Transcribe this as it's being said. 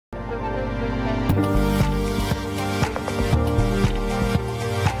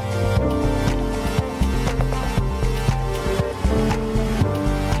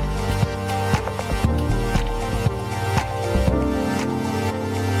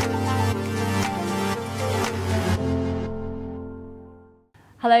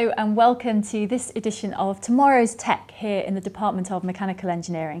Hello and welcome to this edition of Tomorrow's Tech here in the Department of Mechanical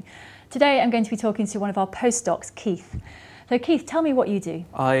Engineering. Today I'm going to be talking to one of our postdocs, Keith. So Keith, tell me what you do.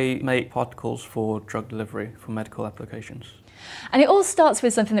 I make particles for drug delivery for medical applications. And it all starts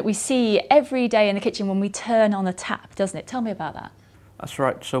with something that we see every day in the kitchen when we turn on a tap, doesn't it? Tell me about that. That's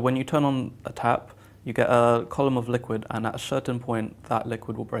right. So when you turn on a tap, you get a column of liquid, and at a certain point that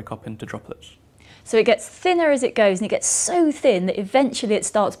liquid will break up into droplets. So it gets thinner as it goes, and it gets so thin that eventually it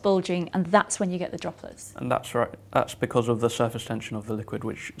starts bulging, and that's when you get the droplets. And that's right. That's because of the surface tension of the liquid,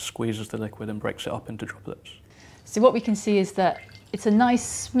 which squeezes the liquid and breaks it up into droplets. So what we can see is that it's a nice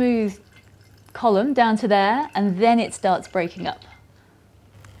smooth column down to there, and then it starts breaking up.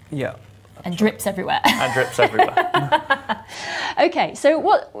 Yeah. And drips everywhere. And drips everywhere. Okay,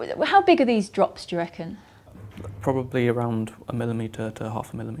 so how big are these drops, do you reckon? Probably around 1 millimetre to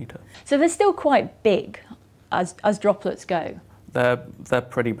half a millimetre. So they're still quite big as droplets go. They're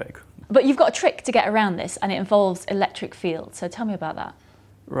pretty big. But you've got a trick to get around this, and it involves electric field. So tell me about that.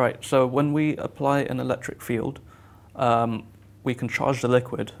 Right, so when we apply an electric field, we can charge the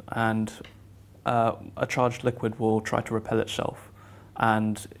liquid, and a charged liquid will try to repel itself.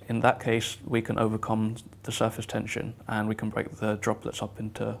 And in that case, we can overcome the surface tension, and we can break the droplets up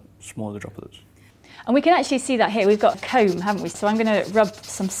into smaller droplets. And we can actually see that here. We've got a comb, haven't we? So I'm going to rub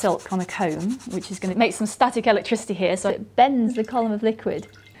some silk on a comb, which is going to make some static electricity here, so it bends the column of liquid.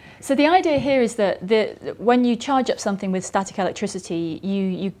 So the idea here is that when you charge up something with static electricity,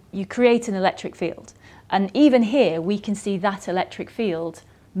 you create an electric field. And even here, we can see that electric field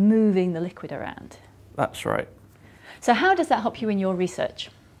moving the liquid around. That's right. So how does that help you in your research?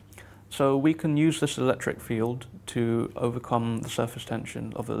 So we can use this electric field to overcome the surface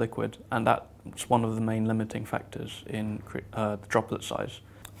tension of the liquid, and that's one of the main limiting factors in the droplet size.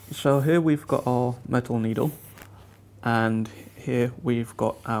 So here we've got our metal needle, and here we've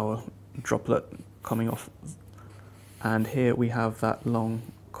got our droplet coming off, and here we have that long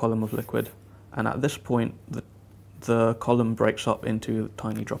column of liquid, and at this point the column breaks up into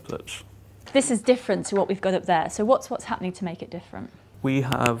tiny droplets. This is different to what we've got up there, so what's happening to make it different? We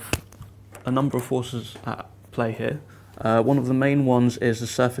have a number of forces at play here. One of the main ones is the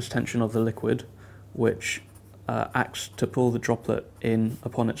surface tension of the liquid, which acts to pull the droplet in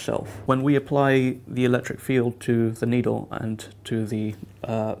upon itself. When we apply the electric field to the needle and to the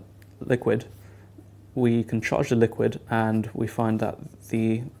liquid, we can charge the liquid, and we find that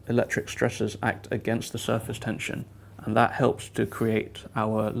the electric stresses act against the surface tension, and that helps to create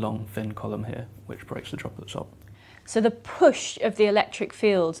our long, thin column here, which breaks the droplets up. So the push of the electric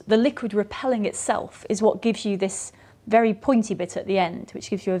field, the liquid repelling itself, is what gives you this very pointy bit at the end, which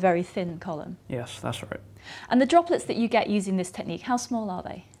gives you a very thin column. Yes, that's right. And the droplets that you get using this technique, how small are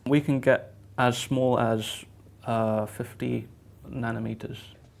they? We can get as small as 50 nanometers.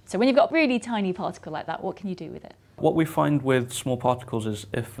 So when you've got a really tiny particle like that, what can you do with it? What we find with small particles is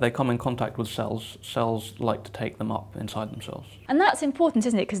if they come in contact with cells, cells like to take them up inside themselves. And that's important,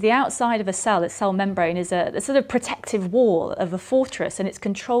 isn't it? Because the outside of a cell, its cell membrane, is a sort of protective wall of a fortress, and it's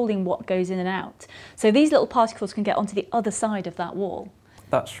controlling what goes in and out. So these little particles can get onto the other side of that wall.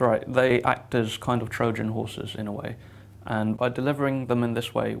 That's right. They act as kind of Trojan horses in a way. And by delivering them in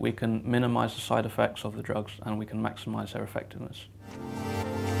this way, we can minimise the side effects of the drugs, and we can maximise their effectiveness.